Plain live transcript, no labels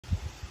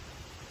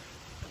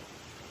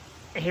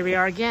Here we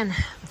are again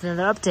with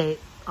another update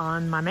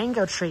on my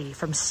mango tree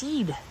from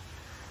seed,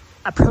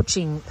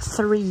 approaching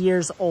 3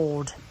 years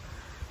old.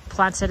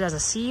 Planted as a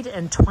seed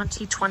in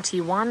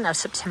 2021 of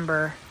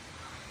September.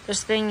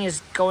 This thing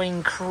is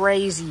going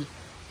crazy.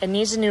 It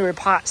needs a new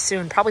repot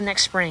soon, probably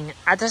next spring.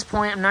 At this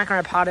point, I'm not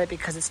going to repot it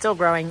because it's still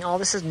growing. All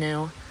this is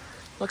new.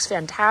 Looks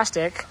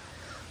fantastic.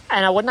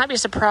 And I would not be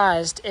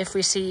surprised if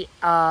we see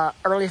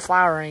early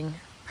flowering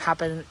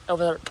happen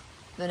over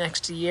the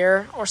next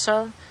year or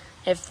so,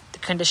 if the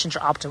conditions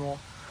are optimal.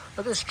 Look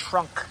at this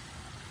trunk.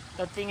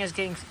 That thing is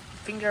getting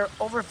bigger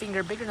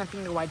than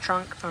finger wide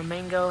trunk from a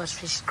mango.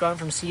 It's grown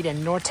from seed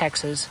in North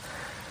Texas.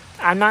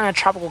 I'm not in a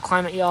tropical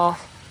climate, y'all.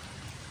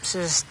 This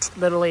is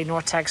literally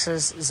North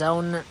Texas,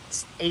 zone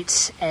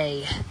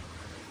 8A.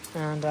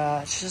 And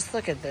just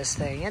look at this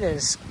thing. It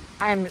is,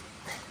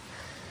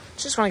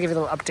 just want to give you a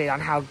little update on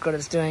how good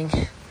it's doing.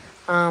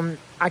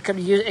 It could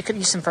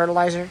use some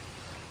fertilizer.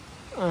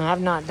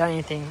 I've not done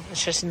anything.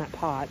 It's just in that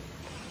pot.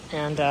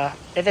 And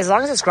as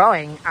long as it's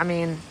growing, I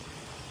mean,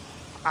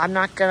 I'm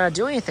not gonna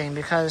do anything,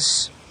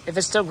 because if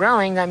it's still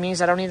growing, that means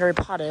I don't need to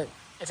repot it.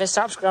 If it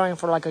stops growing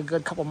for like a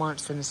good couple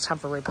months, then it's time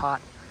for repot.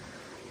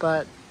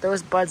 But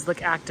those buds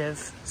look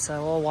active,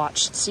 so we'll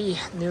watch. See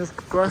new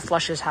growth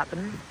flushes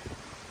happen.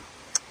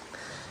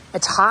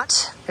 It's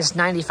hot. It's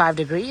 95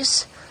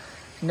 degrees.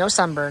 No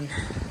sunburn.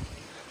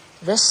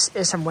 This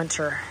is some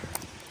winter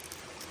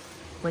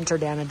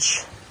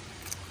damage.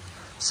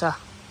 So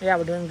yeah,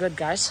 we're doing good,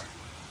 guys.